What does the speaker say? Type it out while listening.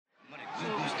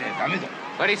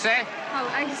What'd he say? Oh,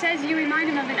 he says you remind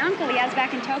him of an uncle he has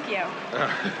back in Tokyo.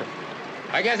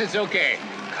 I guess it's okay.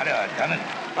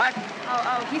 What?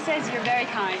 Oh, he says you're very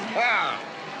kind. Ah,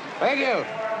 thank you.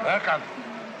 Welcome.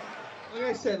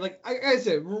 Like I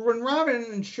said, when Robin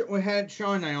and had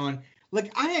Sean and I on,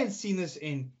 like I hadn't seen this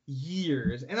in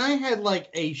years, and I had like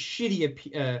a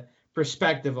shitty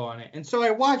perspective on it, and so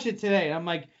I watched it today, and I'm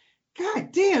like,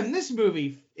 God damn, this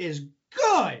movie is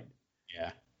good.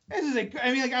 Yeah. I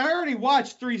already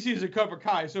watched 3 seasons of Cobra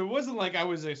Kai, so it wasn't like I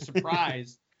was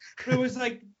surprised. But it was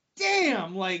like,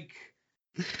 damn, like,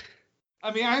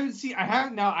 I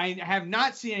have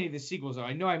not seen any of the sequels though.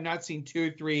 I know I've not seen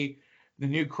 2, 3, the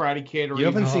new Karate Kid, or you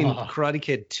haven't seen Karate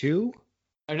Kid 2?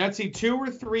 I've not seen 2 or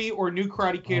 3 or new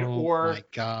Karate Kid or. Oh my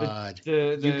God!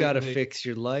 You gotta fix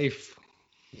your life.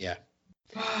 Yeah.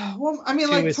 Well, I mean,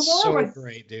 2 like is tomorrow. So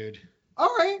great, dude.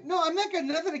 All right, no, I'm not got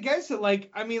nothing against it. Like,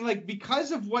 I mean, like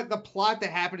because of what the plot that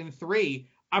happened in 3,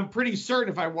 I'm pretty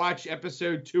certain if I watch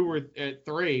episode 2 or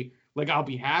 3, like I'll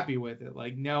be happy with it,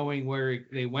 like knowing where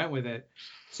they went with it.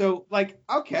 So, like,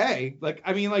 okay, like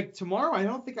I mean, like tomorrow, I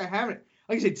don't think I have it.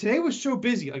 Like I said, today was so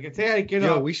busy. Like today I had to get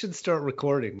up. We should start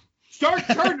recording. Turn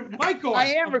the mic on.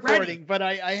 I am recording, ready. but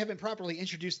I haven't properly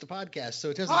introduced the podcast, so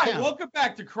it doesn't Hi, count. welcome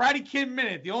back to Karate Kid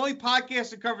Minute, the only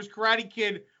podcast that covers Karate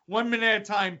Kid 1 minute at a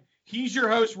time. He's your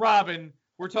host, Robin.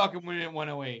 We're talking minute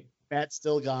 108. Matt's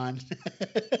still gone.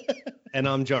 And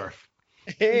I'm Jarf.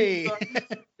 Hey.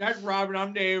 That's Robin.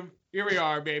 I'm Dave. Here we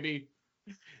are, baby.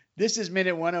 This is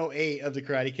minute 108 of the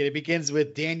Karate Kid. It begins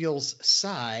with Daniel's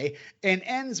sigh and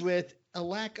ends with a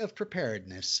lack of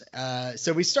preparedness.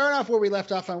 So we start off where we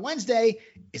left off on Wednesday.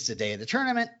 It's the day of the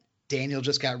tournament. Daniel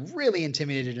just got really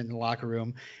intimidated in the locker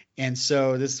room. And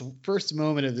so this first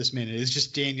moment of this minute is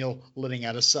just Daniel letting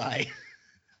out a sigh.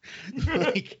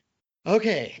 Like,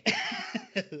 okay,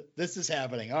 this is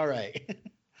happening. All right.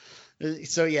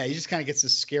 So yeah, he just kind of gets a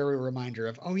scary reminder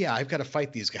of, oh yeah, I've got to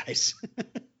fight these guys.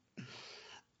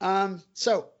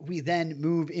 So we then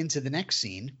move into the next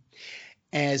scene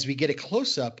as we get a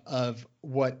close-up of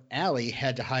what Allie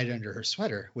had to hide under her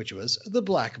sweater, which was the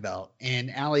black belt.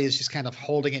 And Allie is just kind of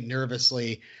holding it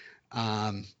nervously.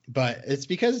 But it's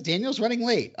because Daniel's running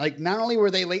late. Like, not only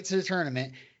were they late to the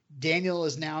tournament, Daniel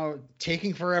is now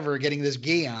taking forever getting this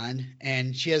gi on,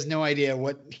 and she has no idea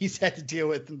what he's had to deal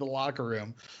with in the locker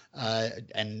room.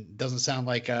 And doesn't sound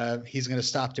like he's going to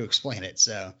stop to explain it.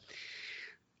 So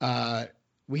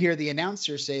we hear the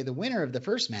announcer say the winner of the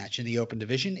first match in the open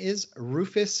division is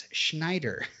Rufus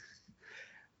Schneider.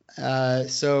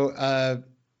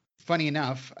 Funny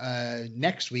enough,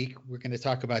 next week we're going to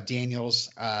talk about Daniel's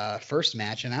first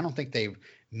match, and I don't think they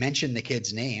mentioned the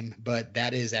kid's name, but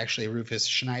that is actually Rufus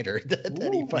Schneider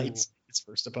that he fights his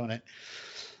first opponent.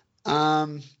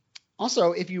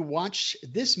 Also, if you watch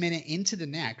this minute into the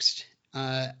next,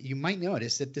 you might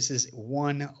notice that this is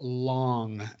one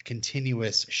long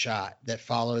continuous shot that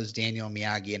follows Daniel,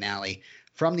 Miyagi, and Allie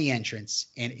from the entrance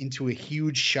and into a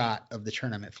huge shot of the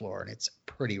tournament floor, and it's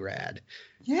pretty rad.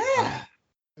 Yeah.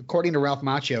 According to Ralph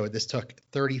Macchio, this took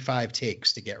 35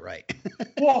 takes to get right.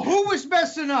 Well, who was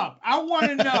messing up? I want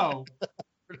to know. I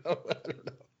don't know.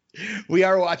 We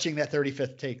are watching that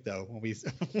 35th take, though, when we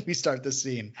start the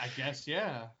scene. I guess,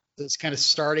 yeah. It's kind of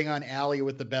starting on Allie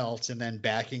with the belt and then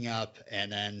backing up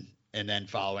and then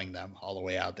following them all the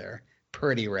way out there.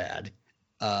 Pretty rad.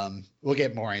 We'll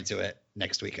get more into it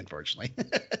next week, unfortunately.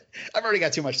 I've already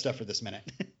got too much stuff for this minute.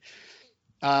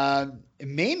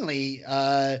 Mainly,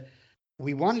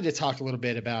 we wanted to talk a little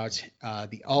bit about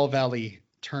the All Valley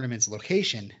Tournament's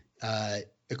location.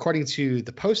 According to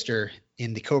the poster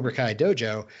in the Cobra Kai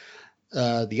dojo,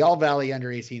 the All Valley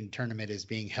Under 18 tournament is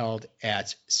being held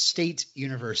at State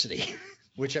University,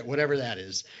 which whatever that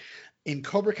is. In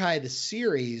Cobra Kai, the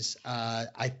series,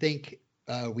 I think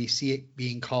we see it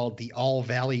being called the All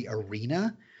Valley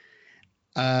Arena.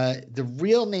 The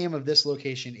real name of this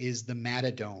location is the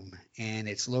Matadome, and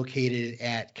it's located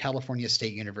at California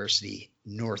State University,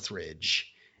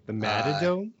 Northridge. The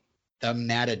Matadome? The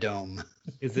Matadome.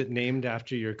 Is it named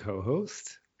after your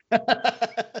co-host?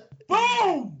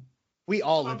 Boom! We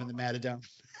all live in the Matadome.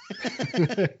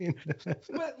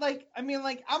 But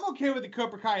I'm okay with the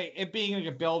Cobra Kai it being like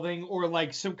a building or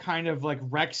like some kind of like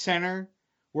rec center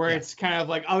where it's kind of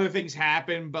like other things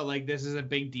happen, but like this is a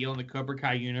big deal in the Cobra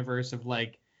Kai universe of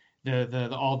like the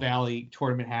All Valley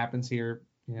tournament happens here.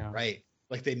 Yeah. Right.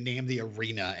 Like they named the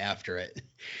arena after it.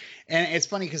 And it's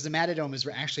funny because the Matadome is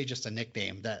actually just a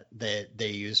nickname that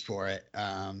they use for it.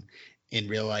 In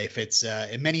real life, it's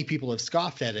and many people have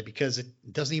scoffed at it because it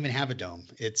doesn't even have a dome.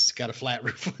 It's got a flat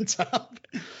roof on top.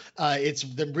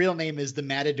 The real name is the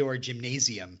Matador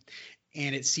Gymnasium,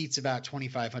 and it seats about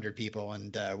 2,500 people,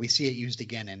 and we see it used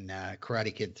again in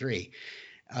Karate Kid 3.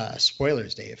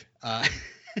 Spoilers, Dave.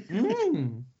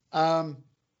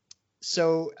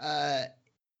 So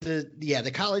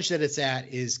the college that it's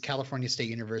at is California State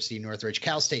University Northridge.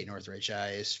 Cal State Northridge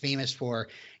is famous for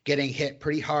getting hit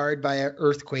pretty hard by an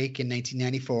earthquake in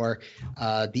 1994.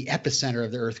 The epicenter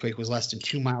of the earthquake was less than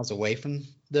 2 miles away from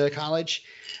the college,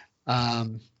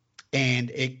 and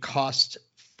it caused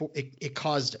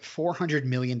 $400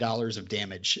 million of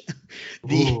damage.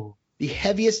 The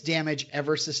heaviest damage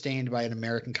ever sustained by an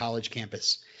American college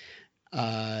campus.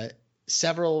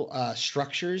 Several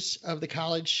structures of the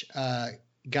college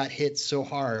got hit so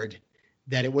hard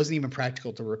that it wasn't even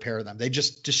practical to repair them. They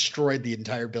just destroyed the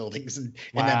entire buildings and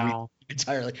then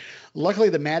entirely. Luckily,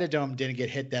 the Matadome didn't get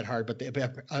hit that hard, but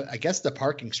I guess the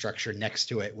parking structure next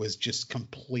to it was just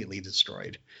completely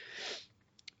destroyed.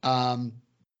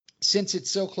 Since it's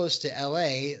so close to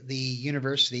LA, the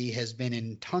university has been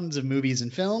in tons of movies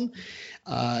and film,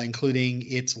 including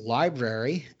its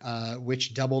library,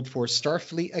 which doubled for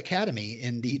Starfleet Academy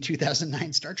in the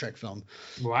 2009 Star Trek film.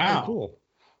 Wow. Oh, cool.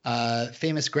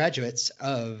 Famous graduates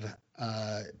of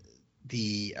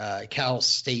the Cal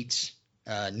State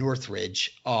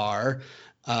Northridge are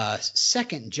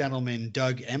second gentleman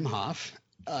Doug Emhoff,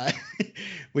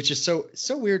 which is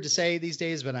so weird to say these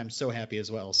days, but I'm so happy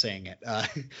as well saying it.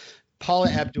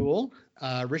 Paula Abdul,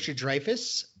 Richard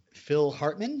Dreyfuss, Phil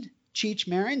Hartman, Cheech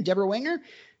Marin, Deborah Winger,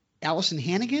 Allison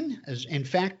Hannigan. In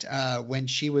fact, when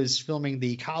she was filming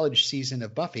the college season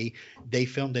of Buffy, they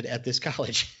filmed it at this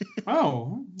college.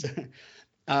 Oh.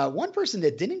 One person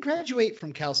that didn't graduate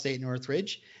from Cal State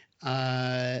Northridge,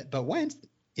 but went,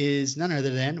 is none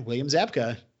other than William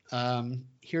Zabka.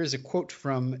 Here's a quote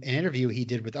from an interview he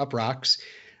did with Uprocks.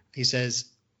 He says,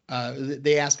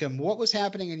 they ask him, what was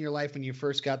happening in your life when you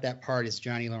first got that part as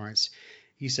Johnny Lawrence?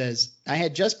 He says, I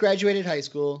had just graduated high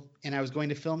school and I was going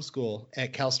to film school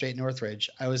at Cal State Northridge.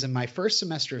 I was in my first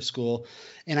semester of school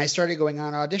and I started going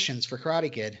on auditions for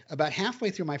Karate Kid. About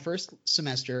halfway through my first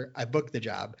semester, I booked the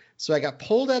job. So I got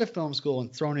pulled out of film school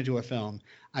and thrown into a film.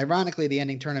 Ironically, the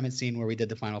ending tournament scene where we did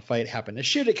the final fight happened to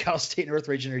shoot at Cal State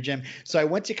Northridge in their gym. So I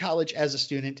went to college as a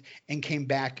student and came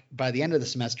back by the end of the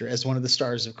semester as one of the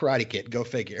stars of Karate Kid. Go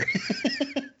figure.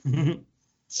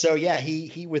 So yeah,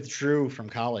 he withdrew from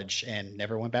college and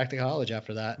never went back to college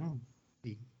after that.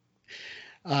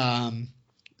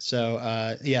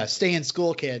 Yeah, stay in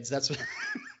school, kids. That's what,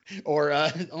 or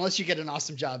unless you get an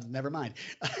awesome job, never mind.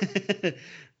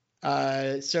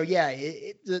 So yeah,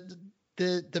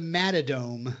 the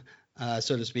Matadome,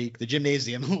 so to speak, the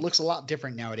gymnasium looks a lot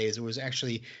different nowadays. It was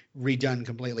actually redone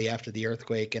completely after the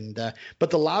earthquake, and but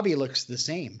the lobby looks the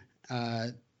same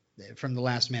from the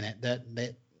last minute.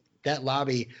 That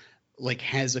lobby like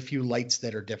has a few lights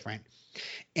that are different.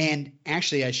 And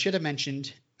actually, I should have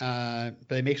mentioned, but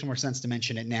it makes more sense to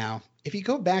mention it now. If you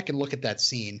go back and look at that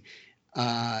scene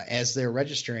as they're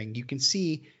registering, you can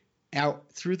see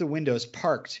out through the windows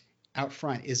parked out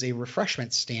front is a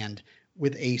refreshment stand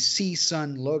with a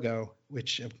CSUN logo,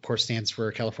 which of course stands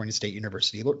for California State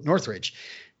University Northridge.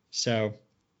 So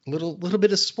a little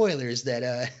bit of spoilers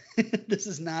that this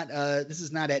is not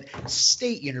at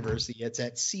State University, it's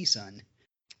at CSUN.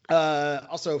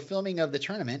 Also, filming of the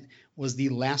tournament was the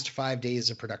last 5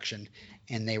 days of production,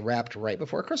 and they wrapped right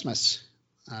before Christmas,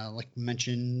 like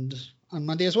mentioned on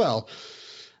Monday as well.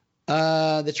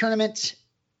 The tournament,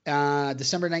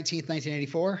 December 19th,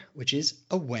 1984, which is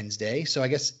a Wednesday. So I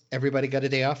guess everybody got a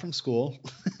day off from school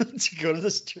to go to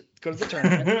the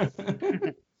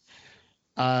tournament.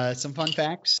 Some fun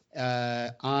facts.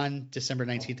 On December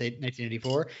 19th,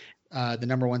 1984, the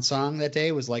number one song that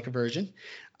day was Like a Virgin.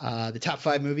 The top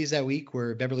 5 movies that week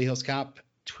were Beverly Hills Cop,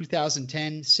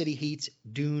 2010, City Heat,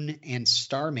 Dune, and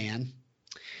Starman.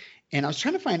 And I was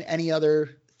trying to find any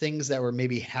other things that were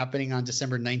maybe happening on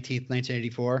December 19th,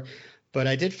 1984. But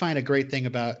I did find a great thing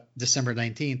about December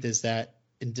 19th is that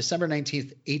in December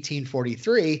 19th,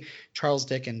 1843, Charles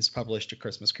Dickens published A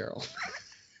Christmas Carol.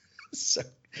 So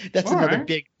that's all another right.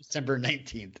 Big December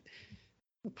 19th.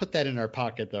 We'll put that in our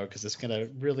pocket, though, because it's going to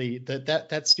really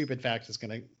that stupid fact is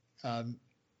going to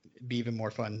be even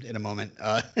more fun in a moment.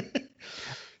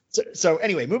 So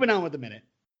anyway, moving on with the minute.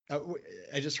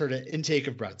 I just heard an intake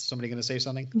of breath. Somebody going to say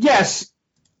something? Yes.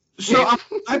 So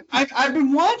I've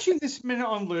been watching this minute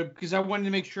on loop because I wanted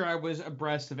to make sure I was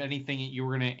abreast of anything that you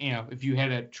were going to, if you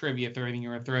had a trivia or anything you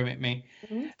were going to throw at me.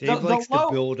 Dave likes to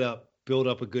build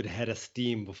up a good head of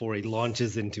steam before he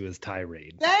launches into his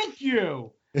tirade. Thank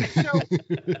you. So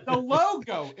the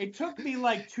logo, it took me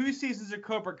like 2 seasons of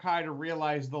Cobra Kai to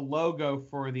realize the logo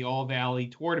for the All Valley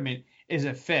tournament is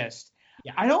a fist.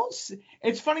 Yeah,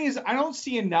 it's funny is I don't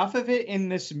see enough of it in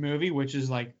this movie, which is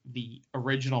like the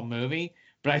original movie,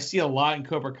 but I see a lot in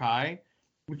Cobra Kai,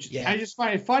 which I just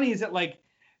find it funny is that like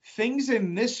things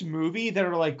in this movie that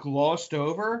are like glossed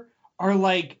over are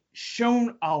like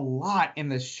shown a lot in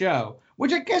this show,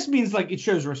 which I guess means like it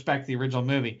shows respect to the original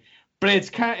movie. But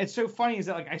it's so funny is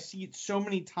that like I see it so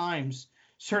many times,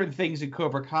 certain things in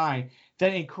Cobra Kai,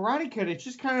 that in Karate Kid it's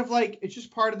just kind of like it's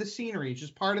just part of the scenery, it's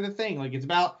just part of the thing. Like it's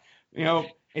about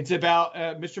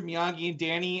Mr. Miyagi and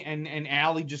Danny and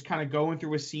Allie just kind of going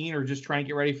through a scene or just trying to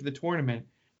get ready for the tournament.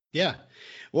 Yeah.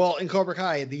 Well, in Cobra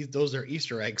Kai, those are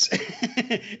Easter eggs.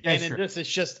 And in this, it's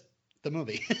just the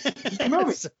movie. It's the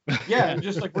movie. Yeah,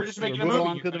 just like we're just making a movie.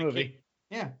 On to the movie.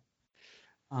 Yeah.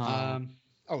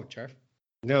 Charf.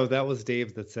 No, that was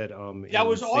Dave that said That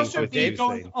was also Dave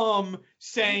going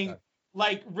saying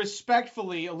like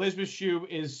respectfully, Elizabeth Shue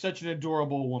is such an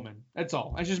adorable woman. That's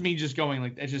all. That's just me just going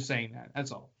like that's just saying that.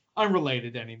 That's all.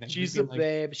 Unrelated to anything. She's a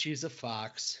babe. She's a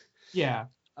fox. Yeah.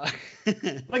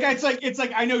 It's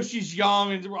like I know she's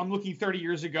young and I'm looking 30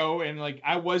 years ago and like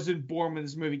I wasn't born when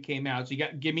this movie came out, so you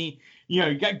got to give me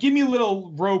a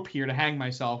little rope here to hang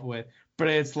myself with. But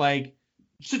it's like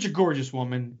such a gorgeous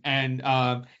woman and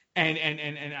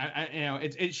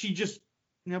she just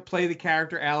play the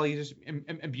character Allie just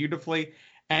beautifully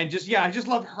and just I just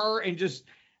love her and just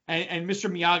and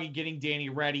Mr. Miyagi getting Danny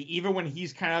ready even when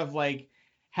he's kind of like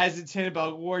hesitant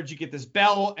about where'd you get this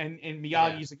belt and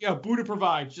Miyagi's like, Buddha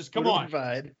provides, just come on.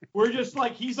 Provide. We're just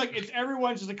like he's like it's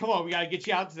everyone's just like come on, we gotta get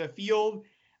you out to the field.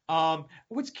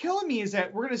 What's killing me is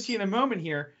that we're gonna see in a moment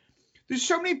here, there's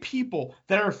so many people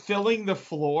that are filling the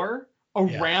floor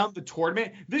around the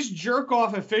tournament. This jerk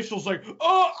off official's like,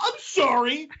 oh, I'm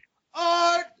sorry.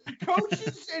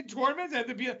 Coaches and tournaments have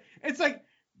to be it's like,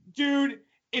 dude,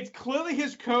 it's clearly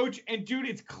his coach and dude,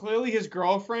 it's clearly his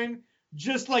girlfriend.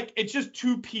 Just like it's just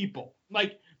two people.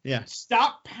 Like,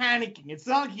 stop panicking. It's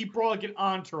not like he brought like an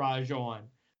entourage on.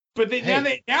 But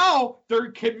now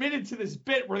they're committed to this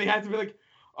bit where they have to be like,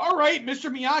 all right,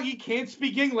 Mr. Miyagi can't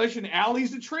speak English and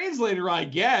Allie's the translator, I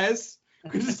guess.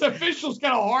 Because this official's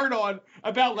got a hard on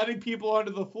about letting people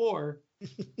onto the floor.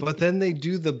 But then they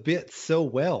do the bit so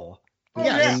well.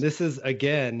 And this is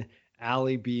again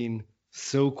Allie being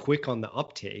so quick on the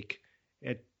uptake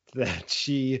that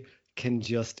she can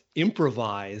just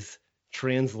improvise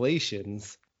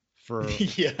translations for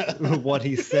what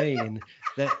he's saying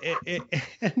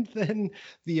and then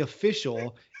the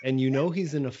official, and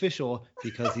he's an official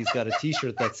because he's got a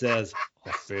t-shirt that says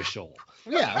official.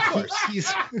 Yeah, of course.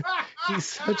 He's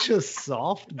such a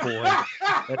soft boy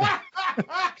that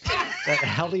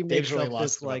Allie makes really up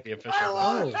this like the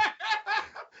official.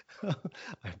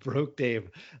 I broke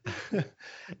Dave.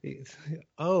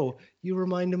 You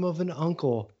remind him of an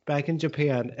uncle back in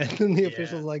Japan. And then the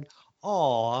official's like,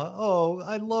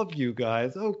 I love you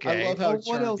guys. Okay. I love how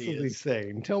what else is he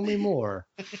saying? Tell me more.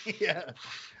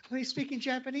 Well, he's speaking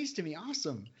Japanese to me.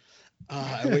 Awesome.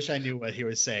 I wish I knew what he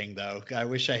was saying, though. I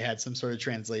wish I had some sort of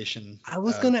translation. I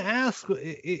was going to ask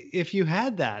if you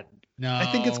had that. No. I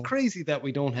think it's crazy that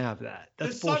we don't have that.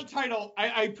 That's the subtitle,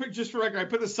 I put, just for record, I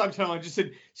put the subtitle and just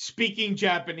said speaking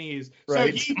Japanese.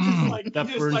 Right. So he just like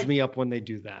that burns me up when they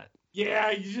do that.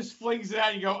 Yeah, he just flings it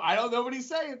out and you go, I don't know what he's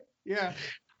saying. Yeah.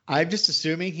 I'm just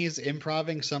assuming he's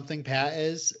improving something Pat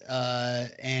is. I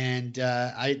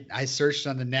searched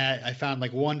on the net. I found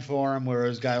like one forum where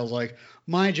this guy was like,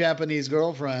 my Japanese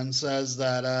girlfriend says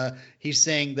that he's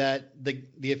saying that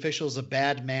the official's a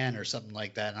bad man or something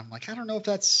like that. And I'm like, I don't know if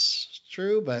that's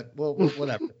true, but well,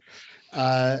 whatever.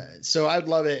 So I'd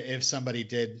love it if somebody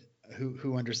did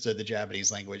who understood the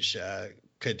Japanese language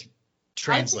could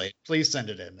translate. Please send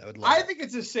it in. I think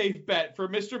it's a safe bet for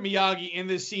Mr. Miyagi in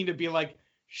this scene to be like,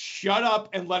 shut up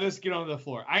and let us get onto the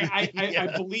floor. I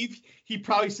believe he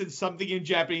probably said something in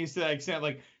Japanese to that extent,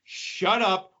 like, shut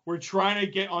up. We're trying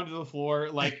to get onto the floor,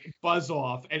 like buzz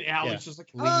off. And Alex just like,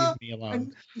 leave me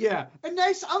alone. A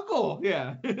nice uncle.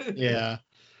 Yeah. Yeah.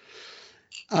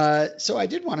 So I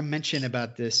did want to mention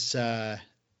about this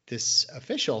this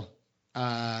official.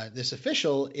 This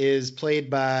official is played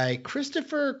by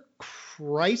Christopher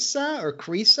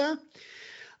Kreisa.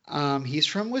 He's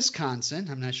from Wisconsin.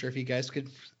 I'm not sure if you guys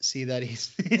could see that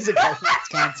he's a guy from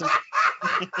Wisconsin.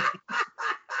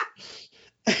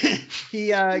 He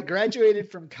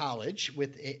graduated from college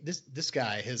with this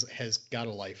guy has got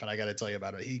a life, and I got to tell you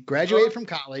about it. He graduated from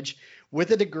college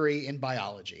with a degree in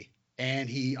biology, and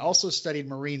he also studied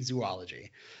marine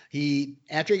zoology.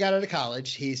 After he got out of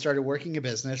college, he started working a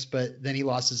business, but then he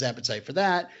lost his appetite for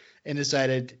that and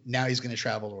decided now he's going to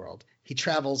travel the world. He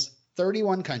travels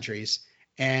 31 countries,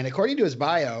 And according to his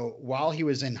bio, while he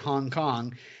was in Hong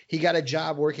Kong, he got a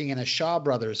job working in a Shaw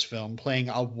Brothers film playing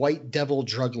a white devil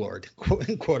drug lord, quote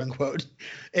unquote.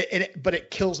 But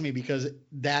it kills me because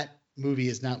that movie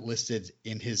is not listed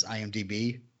in his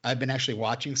IMDb. I've been actually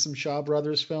watching some Shaw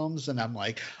Brothers films, and I'm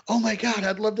like, oh my God,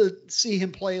 I'd love to see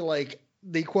him play like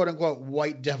the quote unquote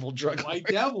white devil drug lord. White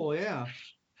devil, yeah.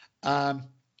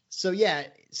 So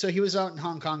he was out in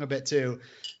Hong Kong a bit too.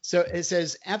 So it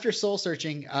says after soul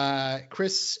searching,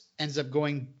 Chris ends up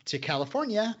going to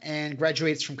California and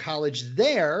graduates from college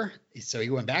there. So he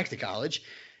went back to college.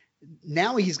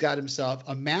 Now he's got himself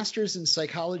a master's in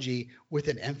psychology with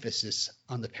an emphasis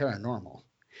on the paranormal.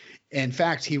 In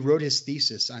fact, he wrote his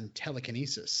thesis on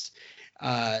telekinesis.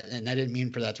 And I didn't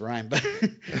mean for that to rhyme, but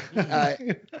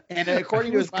and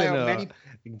according to his bio,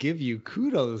 give you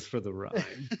kudos for the rhyme.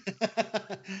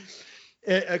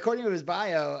 According to his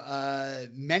bio,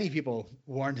 many people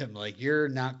warned him, like, you're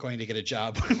not going to get a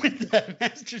job with that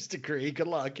master's degree. Good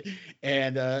luck.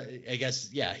 And I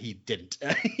guess, yeah, he didn't.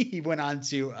 He went on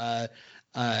to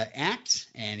act,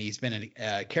 and he's been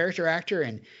a character actor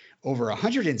in over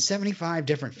 175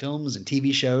 different films and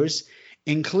TV shows,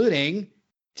 including,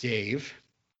 Dave,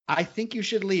 I Think You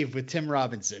Should Leave with Tim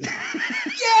Robinson.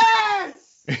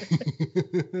 Yes!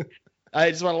 I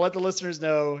just want to let the listeners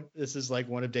know this is like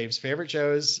one of Dave's favorite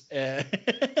shows.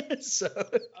 So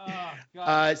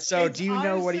do you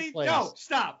know what he plays? No,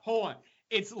 stop. Hold on.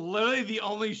 It's literally the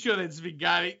only show that's been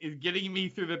getting me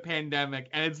through the pandemic,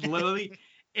 and it's literally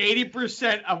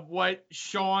 80% of what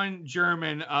Sean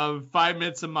German of 5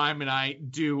 Minutes of Mime and I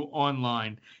do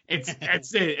online.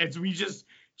 That's it. It's we just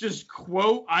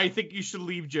quote I think you should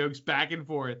leave jokes back and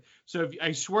forth. So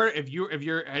I swear if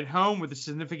you're at home with a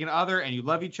significant other and you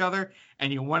love each other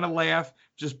and you want to laugh,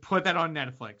 just put that on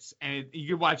Netflix and you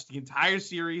can watch the entire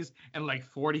series in like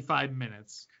 45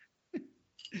 minutes.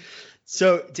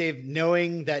 So Dave,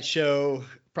 knowing that show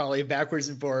probably backwards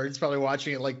and forwards, probably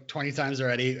watching it like 20 times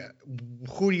already,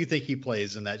 who do you think he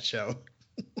plays in that show?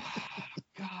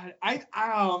 God,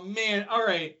 oh man, all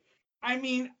right. I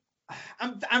mean,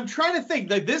 I'm trying to think,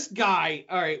 like, this guy,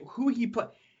 all right, who he play.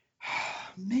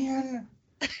 Man,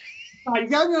 God, you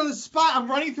got me on the spot. I'm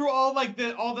running through all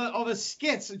the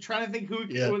skits and trying to think who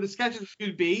the sketches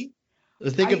could be.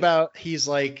 Think about he's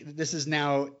like, this is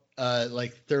now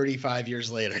like 35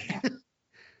 years later.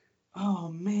 Oh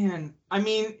man, I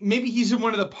mean, maybe he's in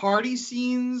one of the party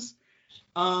scenes.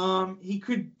 He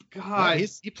could. God,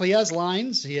 he has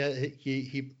lines.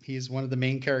 He's one of the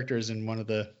main characters in one of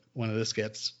the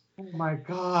skits. Oh my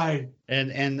God.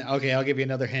 And okay, I'll give you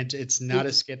another hint. It's not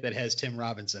a skit that has Tim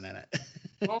Robinson in it.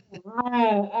 Oh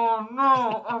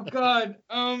no, oh God.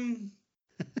 Oh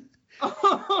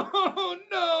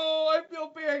no, I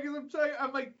feel bad because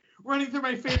I'm like running through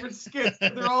my favorite skits.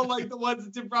 They're all like the ones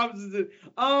that Tim Robinson did.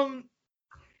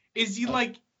 Is he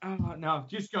like? Oh no,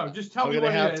 just go. Just tell me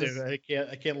what it is.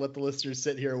 I can't let the listeners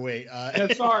sit here and wait.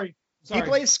 Sorry. He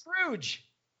plays Scrooge.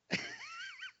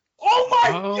 Oh my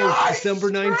God!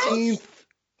 December 19th.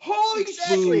 Holy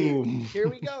exactly. Boom. Here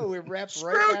we go. We're wrapped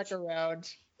right back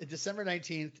around. December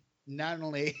 19th. Not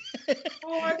only.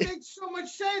 Oh, that makes so much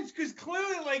sense because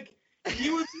clearly, like, he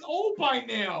would be old by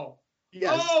now.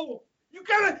 Yes. Oh, you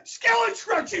got a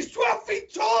skeleton. He's 12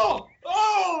 feet tall.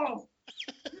 Oh,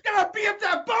 you gotta beat up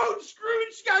that bone,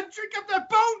 Scrooge. You gotta drink up that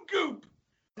bone goop.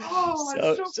 Oh,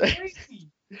 that's so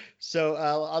crazy. So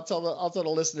I'll tell the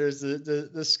listeners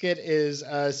the skit is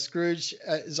Scrooge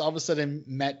is all of a sudden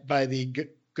met by the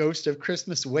ghost of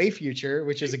Christmas Way Future,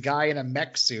 which is a guy in a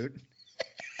mech suit.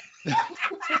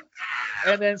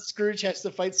 And then Scrooge has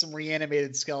to fight some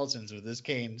reanimated skeletons with his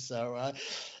cane. So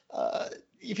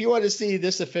if you want to see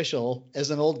this official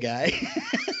as an old guy,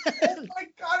 oh my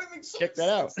God, it makes so check that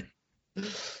out.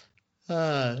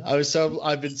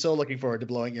 I've been so looking forward to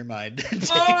blowing your mind.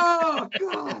 Oh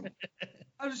God.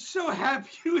 I'm so happy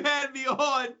you had me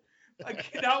on. I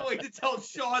cannot wait to tell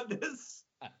Sean this.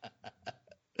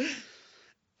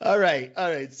 All right.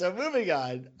 So moving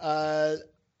on.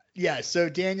 So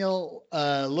Daniel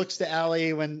looks to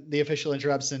Allie when the official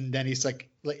interrupts, and then he's like,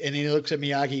 and he looks at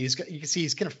Miyagi. You can see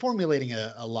he's kind of formulating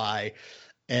a lie,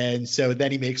 and so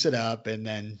then he makes it up, and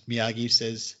then Miyagi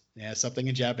says, something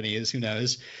in Japanese, who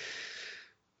knows.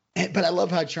 But I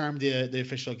love how charmed the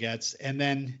official gets. And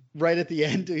then right at the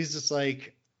end, he's just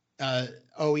like,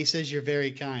 he says, you're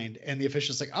very kind. And the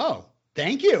official's like, oh,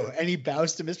 thank you. And he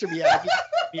bows to Mr. Miyagi.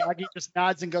 Miyagi just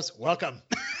nods and goes, welcome.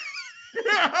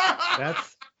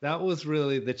 That was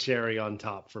really the cherry on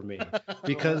top for me,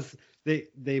 because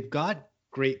they've got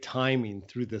great timing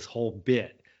through this whole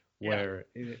bit where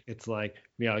it's like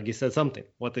Miyagi said something.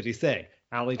 What did he say?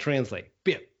 Allie translate.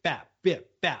 Bip, bap,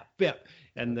 bip, bap, bip.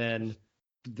 And then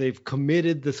they've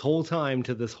committed this whole time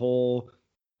to this whole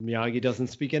Miyagi doesn't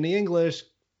speak any English.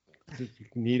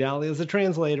 Need Ali as a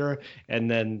translator,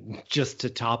 and then just to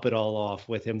top it all off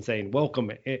with him saying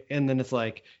welcome, and then it's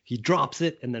like he drops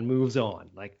it and then moves on,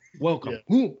 like welcome,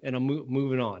 and I'm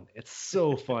moving on. It's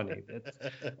so funny.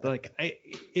 It's like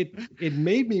it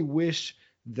made me wish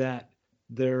that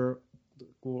there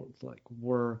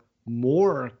were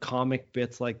more comic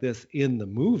bits like this in the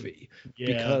movie,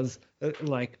 because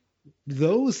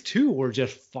those two were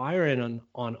just firing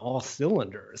on all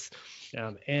cylinders,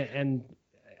 and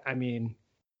I mean,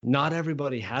 not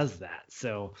everybody has that.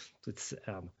 So it's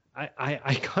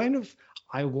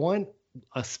I want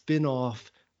a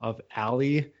spin-off of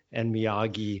Ali and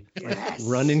Miyagi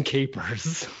running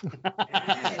capers.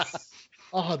 Yes.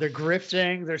 Oh, they're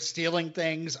grifting, they're stealing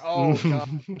things. Oh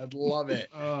God, I'd love it.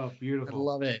 Oh, beautiful. I'd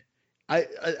love it.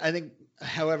 I think,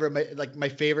 however, my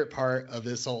favorite part of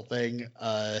this whole thing,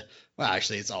 well,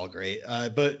 actually, it's all great,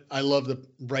 but I love the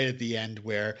right at the end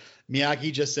where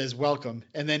Miyagi just says welcome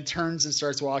and then turns and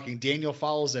starts walking. Daniel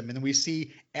follows him, and then we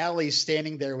see Ali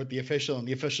standing there with the official, and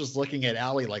the official's looking at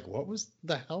Ali like, what was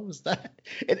the hell was that?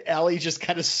 And Ali just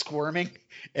kind of squirming,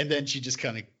 and then she just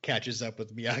kind of catches up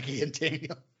with Miyagi and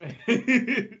Daniel.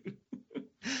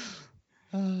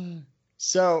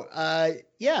 So,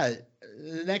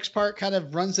 the next part kind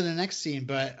of runs in the next scene,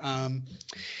 but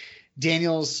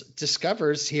Daniels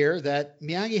discovers here that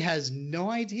Miyagi has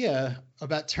no idea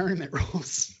about tournament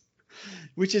rules,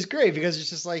 which is great because it's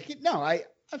just like, no, I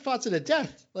fought to the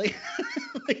death. Like,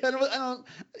 I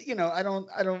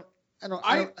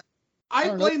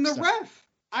blame the ref.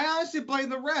 I honestly blame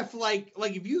the ref. Like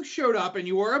if you showed up and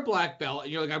you were a black belt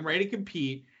and you're like, I'm ready to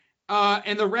compete,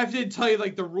 and the ref didn't tell you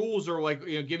like the rules or like,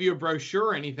 give you a brochure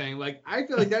or anything. Like, I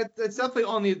feel like that's definitely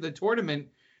on the tournament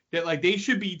that like they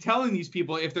should be telling these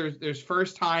people if there's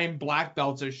first time black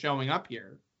belts are showing up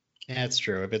here. Yeah, it's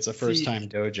true. If it's a first time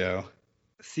dojo.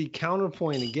 See,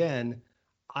 counterpoint again.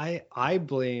 I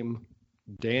blame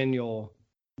Daniel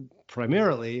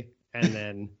primarily, and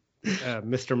then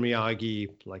Mr. Miyagi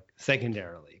like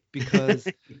secondarily, because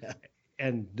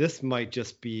and this might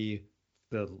just be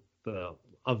the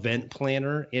event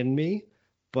planner in me,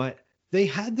 but they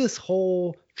had this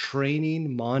whole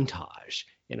training montage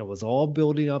and it was all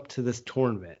building up to this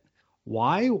tournament.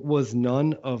 Why was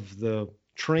none of the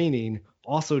training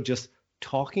also just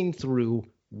talking through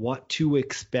what to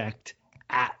expect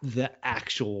at the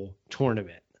actual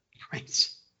tournament? Right.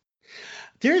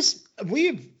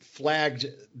 We've flagged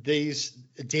these,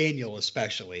 Daniel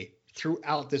especially,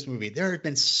 throughout this movie. There have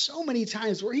been so many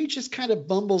times where he just kind of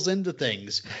bumbles into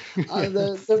things.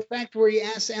 The fact where he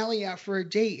asks Ali out for a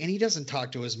date and he doesn't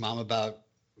talk to his mom about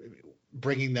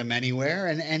bringing them anywhere.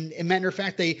 And matter of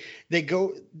fact, they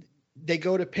go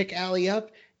to pick Ali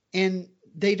up and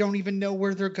they don't even know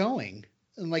where they're going.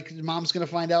 And like mom's going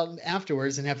to find out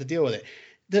afterwards and have to deal with it.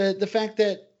 The fact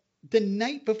that the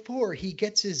night before he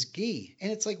gets his gi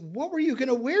and it's like, what were you going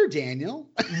to wear, Daniel?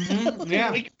 Mm-hmm.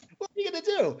 Yeah. Like, what are you going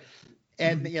to do?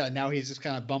 And now he's just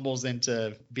kind of bumbles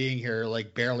into being here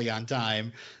like barely on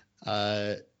time.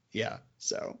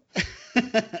 So.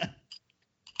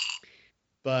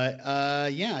 But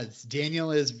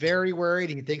Daniel is very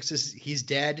worried. He thinks he's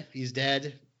dead. He's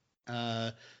dead.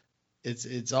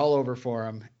 It's all over for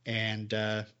him. And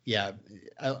I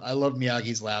love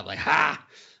Miyagi's laugh, like, ha!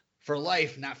 For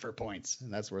life, not for points.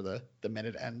 And that's where the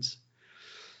minute ends.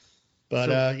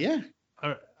 But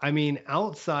I mean,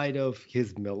 outside of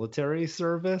his military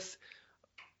service,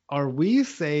 are we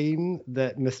saying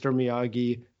that Mr.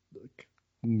 Miyagi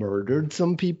murdered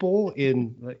some people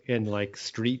in like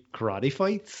street karate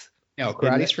fights? No,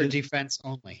 karate's for defense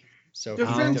only. So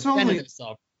defense only.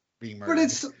 Himself being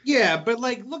murdered. But but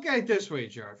like, look at it this way,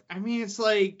 Jarv. I mean, it's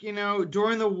like,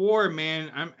 during the war,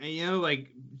 man, like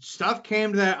stuff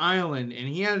came to that island and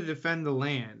he had to defend the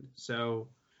land. So,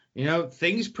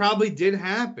 things probably did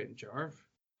happen, Jarv.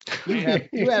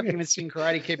 You haven't even seen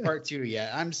Karate Kid Part 2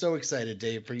 yet. I'm so excited,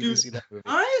 Dave, for you to see that movie.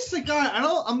 Honestly, God,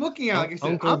 I'm looking at, like I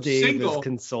said, Uncle I'm Dave single. is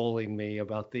consoling me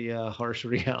about the harsh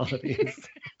realities.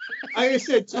 Like I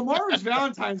said, tomorrow's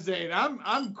Valentine's Day, and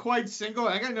I'm quite single.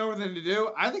 I got nothing to do.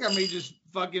 I think I may just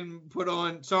fucking put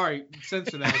on. Sorry,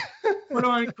 censor that. Put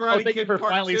on Karate Kid Part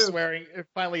 2.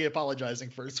 Finally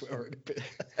apologizing for a swear word.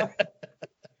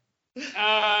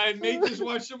 I may just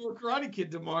watch some more Karate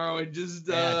Kid tomorrow and just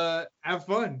have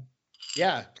fun.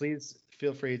 Yeah, please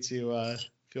feel free to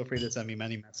send me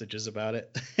many messages about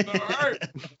it. All right,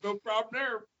 no problem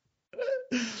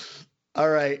there. All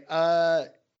right,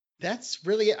 that's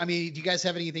really it. I mean, do you guys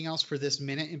have anything else for this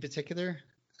minute in particular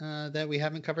that we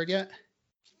haven't covered yet?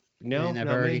 No, not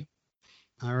me.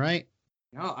 All right.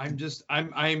 No,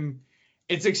 I'm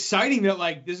it's exciting that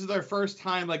like this is their first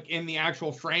time like in the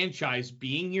actual franchise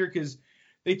being here, because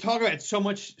they talk about it so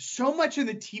much in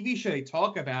the TV show. They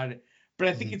talk about it, but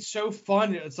I think it's so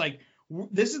fun. It's like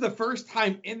this is the first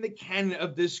time in the canon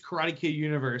of this Karate Kid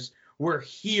universe we're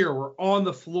here, we're on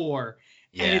the floor,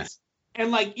 and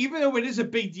like even though it is a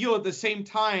big deal at the same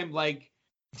time, like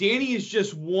Danny is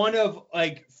just one of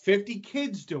like 50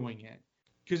 kids doing it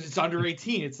because it's under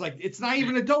 18. It's like it's not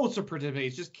even adults are participating;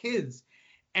 it's just kids.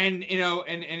 And you know,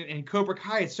 and Cobra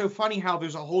Kai, it's so funny how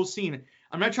there's a whole scene.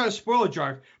 I'm not trying to spoil it,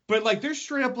 Jarv, but like there's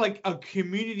straight up like a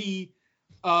community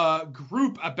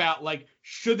group about like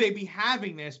should they be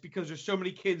having this because there's so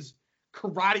many kids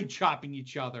karate chopping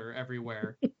each other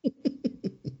everywhere.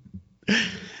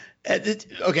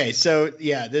 Okay, so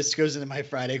yeah, this goes into my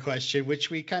Friday question, which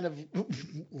we kind of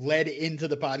led into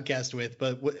the podcast with.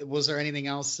 But was there anything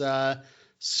else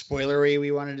spoilery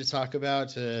we wanted to talk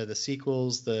about? The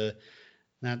sequels, you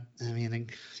don't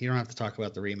have to talk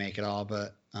about the remake at all.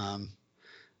 But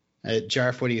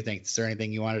Jarf, what do you think? Is there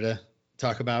anything you wanted to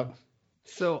talk about?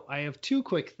 So I have two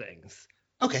quick things.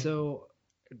 Okay. So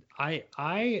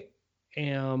I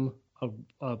am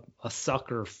a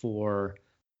sucker for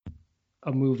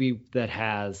a movie that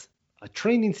has a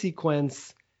training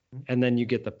sequence and then you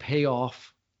get the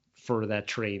payoff for that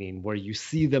training where you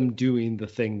see them doing the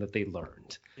thing that they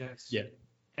learned. Yes. Yeah.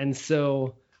 And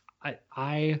so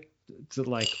I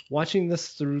like watching this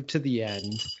through to the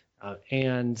end,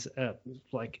 and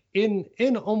like in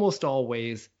almost all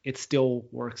ways, it still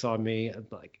works on me.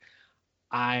 Like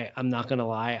I'm not gonna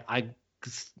lie,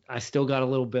 I still got a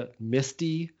little bit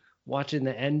misty watching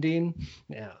the ending.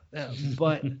 Yeah,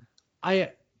 but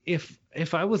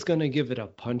if I was gonna give it a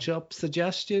punch up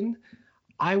suggestion,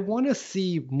 I want to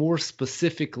see more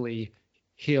specifically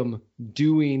him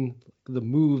doing the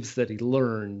moves that he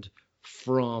learned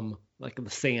from like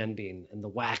the sanding and the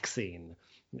waxing.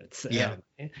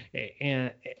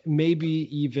 And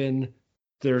maybe even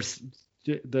there's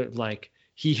like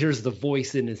he hears the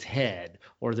voice in his head,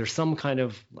 or there's some kind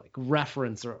of like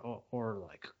reference or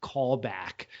like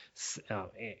callback,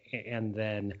 and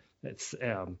then it's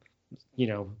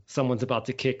someone's about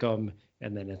to kick him,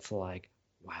 and then it's like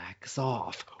wax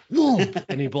off,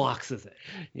 and he blocks it.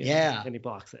 And he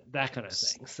blocks it. That kind of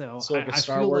thing. So like a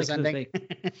Star Wars ending.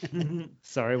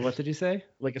 Sorry, what did you say?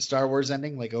 Like a Star Wars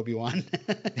ending, like Obi-Wan.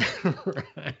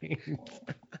 Right.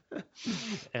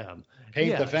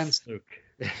 Paint the fence, Luke.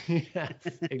 Yes,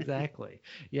 exactly.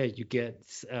 Yeah, you get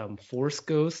Force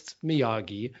Ghost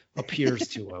Miyagi appears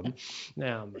to him,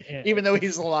 even though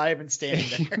he's alive and standing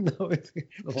there. Even though he's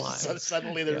alive. So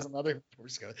suddenly there's another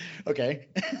Force Ghost. Okay.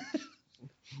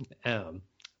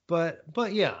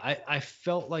 But yeah, I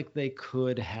felt like they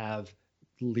could have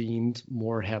leaned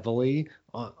more heavily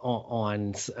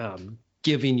on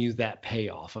giving you that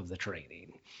payoff of the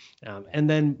training. And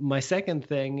then my second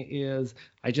thing is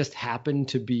I just happened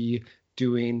to be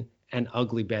doing an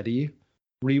Ugly Betty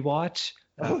rewatch.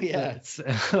 Oh yeah,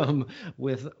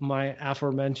 with my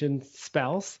aforementioned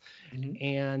spouse,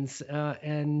 and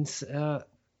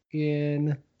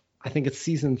in I think it's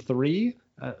season 3.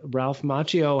 Ralph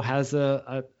Macchio has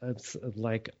a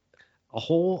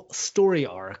whole story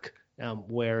arc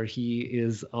where he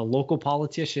is a local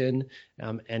politician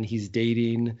and he's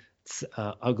dating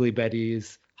Ugly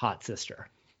Betty's hot sister,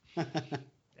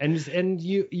 and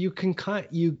you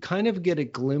kind of get a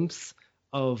glimpse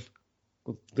of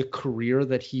the career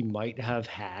that he might have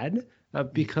had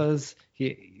because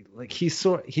he's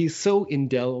so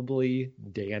indelibly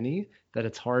Danny that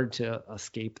it's hard to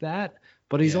escape that.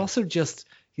 But he's also just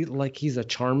he's a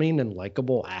charming and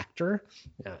likable actor,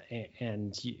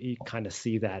 and you kind of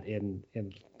see that in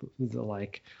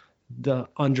the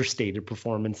understated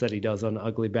performance that he does on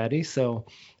Ugly Betty. So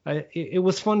it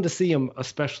was fun to see him,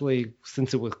 especially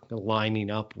since it was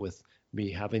lining up with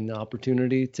me having the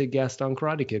opportunity to guest on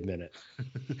Karate Kid Minute.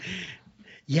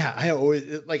 Yeah,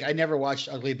 I never watched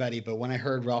Ugly Betty, but when I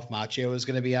heard Ralph Macchio was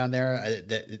going to be on there,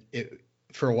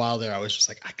 for a while there, I was just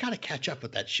like, I gotta catch up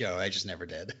with that show. I just never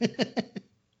did.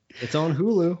 It's on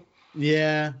Hulu.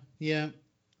 Yeah.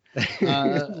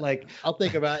 I'll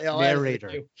think about it.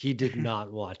 Narrator. He did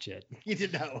not watch it. He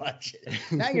did not watch it.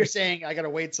 Now you're saying I gotta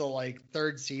wait till like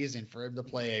 3rd season for him to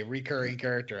play a recurring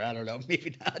character. I don't know.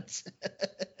 Maybe not.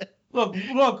 Look,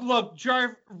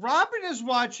 Jarv. Robin is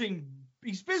watching.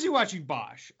 He's busy watching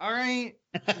Bosch. All right.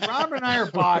 Robin and I are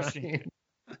Bosching.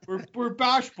 We're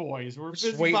Bosch boys. We're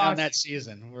just waiting on that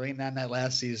season. We're waiting on that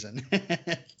last season.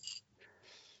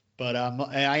 But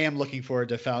I am looking forward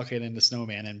to Falcon and the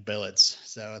Snowman and Billets.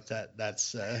 So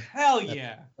that's hell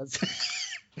yeah.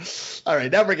 That's all right.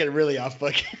 Now we're getting really off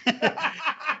book.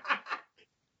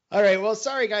 All right. Well,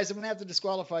 sorry, guys. I'm going to have to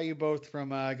disqualify you both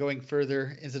from going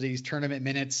further into these tournament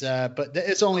minutes. But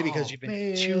it's only because you've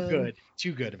been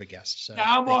too good of a guest. So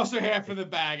I'm also half of the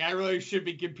bag. I really should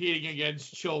be competing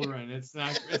against children. It's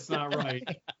not right.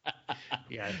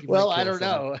 Yeah. Well, I don't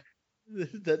know.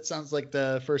 That sounds like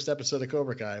the first episode of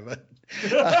Cobra Kai, but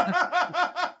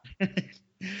I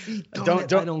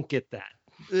don't get that.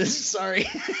 Sorry.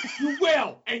 You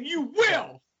will, and you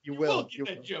will. You will get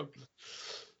that joke.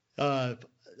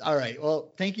 All right.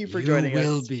 Well, thank you for joining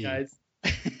us, guys.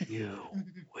 You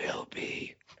will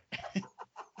be.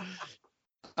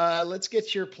 Let's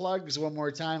get your plugs one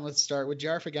more time. Let's start with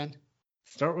Jarf again.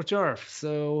 Start with Jarf.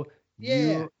 So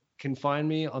you can find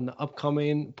me on the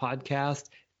upcoming podcast,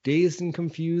 Dazed and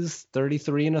Confused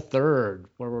 33 1/3,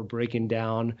 where we're breaking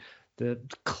down the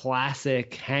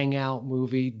classic hangout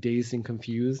movie, Dazed and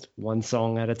Confused, one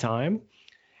song at a time.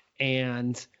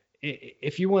 And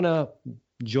if you want to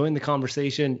join the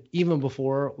conversation even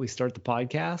before we start the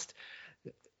podcast,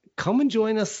 come and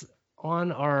join us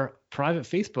on our private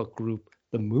Facebook group,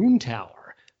 the Moon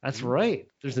Tower. That's right.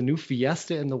 There's a new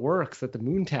fiesta in the works at the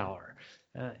Moon Tower.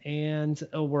 And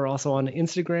we're also on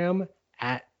Instagram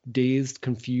at Dazed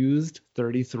Confused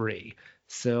 33.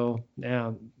 So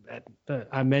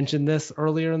I mentioned this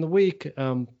earlier in the week,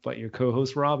 but your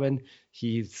co-host Robin,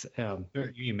 he's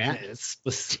you Matt?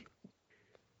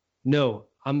 No,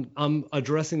 I'm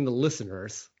addressing the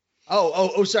listeners.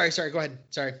 Oh, sorry. Go ahead.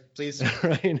 Sorry, please.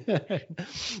 Right.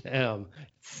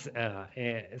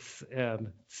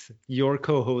 Your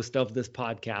co-host of this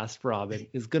podcast, Robin,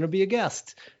 is going to be a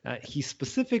guest. He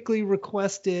specifically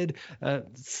requested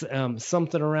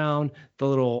something around the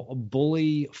little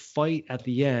bully fight at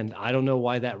the end. I don't know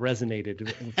why that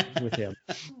resonated with him,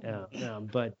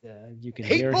 but you can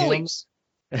hear bullies. him.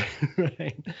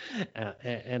 Right.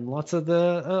 And lots of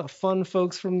the fun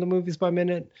folks from the Movies by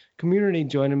Minute community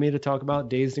joining me to talk about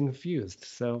Dazed and Confused.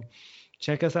 So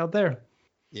check us out there.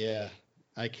 Yeah.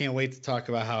 I can't wait to talk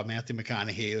about how Matthew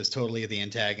McConaughey was totally the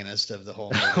antagonist of the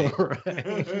whole movie.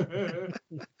 Right.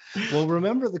 Well,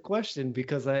 remember the question,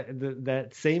 because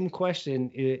that same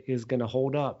question is going to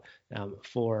hold up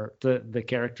for the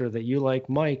character that you like,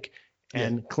 Mike,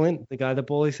 and Clint, the guy that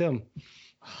bullies him.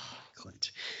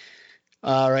 Clint.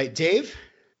 All right, Dave.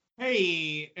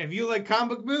 Hey, if you like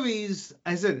comic book movies,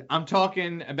 I said I'm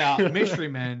talking about Mystery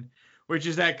Men, which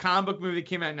is that comic book movie that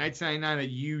came out in 1999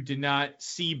 that you did not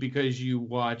see because you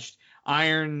watched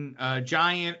Iron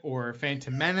Giant or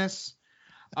Phantom Menace.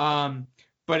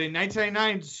 But in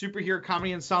 1999, superhero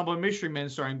comedy ensemble Mystery Men,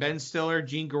 starring Ben Stiller,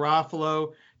 Gene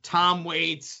Garofalo, Tom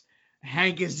Waits,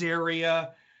 Hank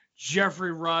Azaria,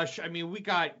 Jeffrey Rush. I mean, we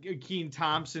got Kel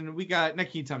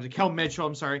Mitchell.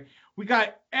 I'm sorry. We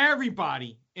got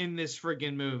everybody in this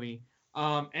friggin' movie.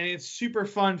 And it's super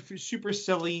fun, super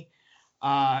silly.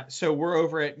 So we're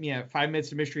over at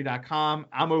 5minutesofmystery.com.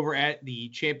 I'm over at the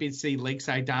Champion City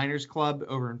Lakeside Diners Club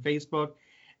over on Facebook.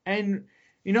 And,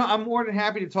 I'm more than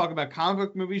happy to talk about comic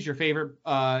book movies, your favorite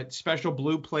special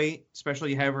blue plate, especially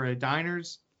you have over at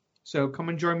Diners. So come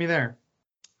and join me there.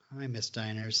 I miss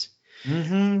Diners.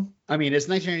 Mm-hmm. I mean, it's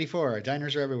 1984.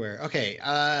 Diners are everywhere. Okay.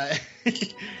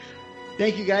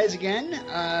 Thank you guys again.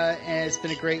 It's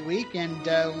been a great week, and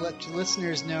let your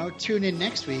listeners know, tune in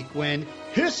next week when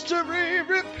history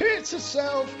repeats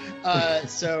itself.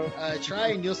 So try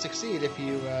and you'll succeed if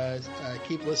you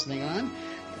keep listening on.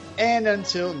 And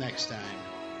until next time.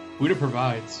 Buddha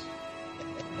provides.